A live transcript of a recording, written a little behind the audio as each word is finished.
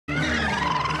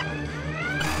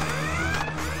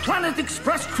Planet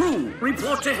Express crew,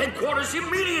 report to headquarters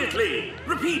immediately.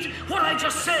 Repeat what I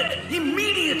just said,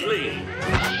 immediately.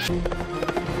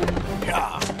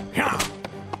 Yeah.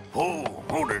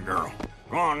 Hold it, girl.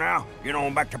 Go on now, get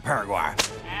on back to Paraguay.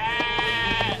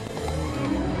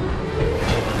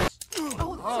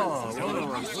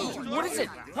 What is it?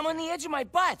 I'm on the edge of my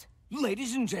butt.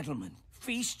 Ladies and gentlemen,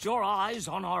 feast your eyes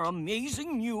on our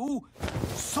amazing new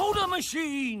soda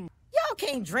machine. Y'all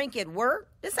can't drink at work.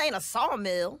 This ain't a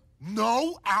sawmill.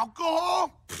 No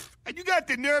alcohol? And you got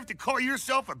the nerve to call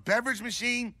yourself a beverage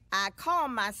machine? I call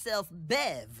myself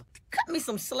Bev. Cut me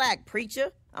some slack,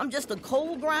 preacher. I'm just a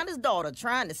coal grinder's daughter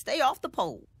trying to stay off the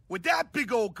pole. With that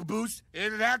big old caboose,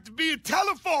 it'd have to be a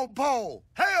telephone pole.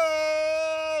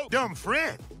 Hey-oh! Dumb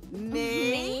friend.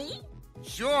 Me?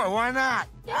 Sure, why not?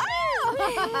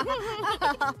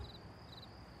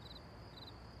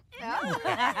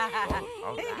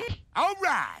 All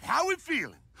right, how we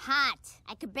feeling? Hot.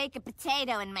 I could bake a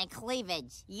potato in my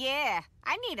cleavage. Yeah,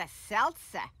 I need a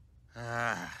seltzer.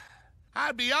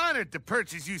 I'd be honored to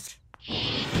purchase you.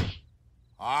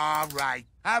 All right,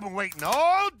 I've been waiting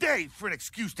all day for an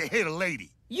excuse to hit a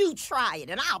lady. You try it,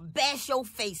 and I'll bash your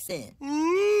face in.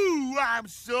 Ooh, I'm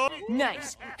so...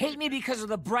 Nice. Hate me because of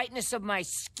the brightness of my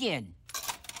skin.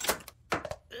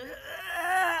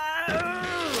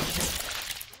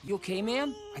 You okay,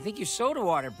 man? I think your soda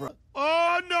water broke.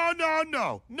 Oh,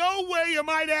 no. No way am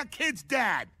I that kid's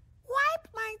dad. Wipe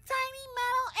my tiny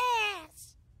metal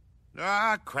ass.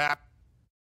 Ah, crap.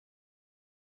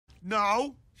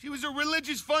 No, she was a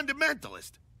religious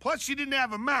fundamentalist. Plus, she didn't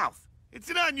have a mouth. It's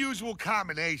an unusual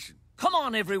combination. Come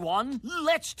on, everyone.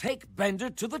 Let's take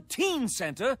Bender to the Teen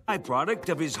Center, a product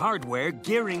of his hardware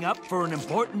gearing up for an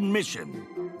important mission.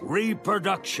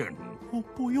 Reproduction. Oh,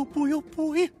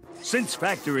 boy. Since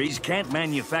factories can't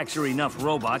manufacture enough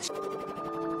robots,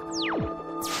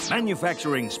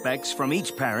 manufacturing specs from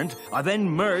each parent are then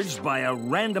merged by a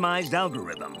randomized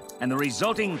algorithm, and the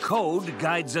resulting code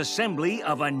guides assembly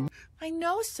of a... I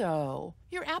know so.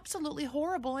 You're absolutely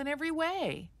horrible in every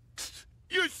way.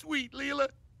 You're sweet, Leela.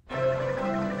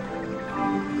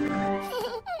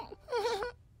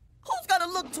 Who's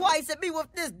gonna look twice at me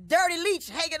with this dirty leech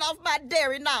hanging off my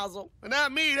dairy nozzle?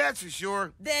 Not me, that's for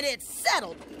sure. Then it's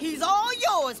settled. He's all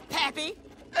yours, Pappy.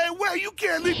 Hey, well, you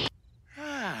can't leave...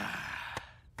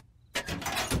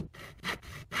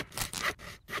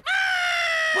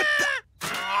 What the...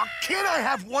 Oh, can't I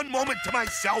have one moment to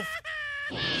myself?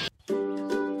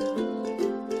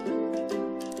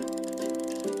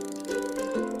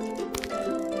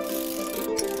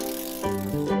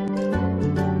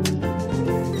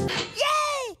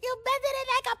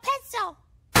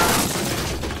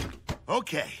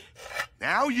 Okay,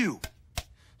 now you.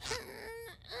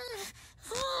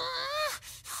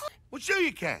 Well, sure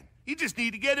you can. You just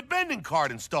need to get a bending card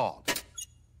installed.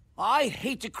 I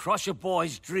hate to crush a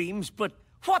boy's dreams, but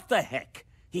what the heck?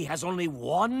 He has only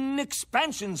one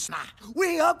expansion slot.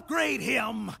 We upgrade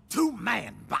him to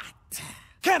Man-Bot.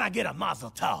 Can I get a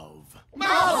Mazel Tov?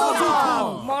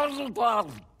 Mazel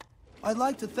tov. I'd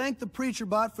like to thank the preacher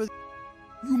bot for...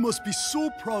 You must be so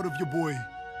proud of your boy.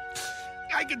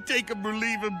 I can take him or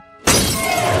leave him.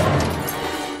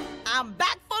 I'm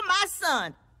back for my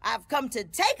son. I've come to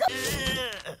take him.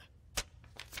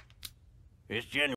 It's genuine.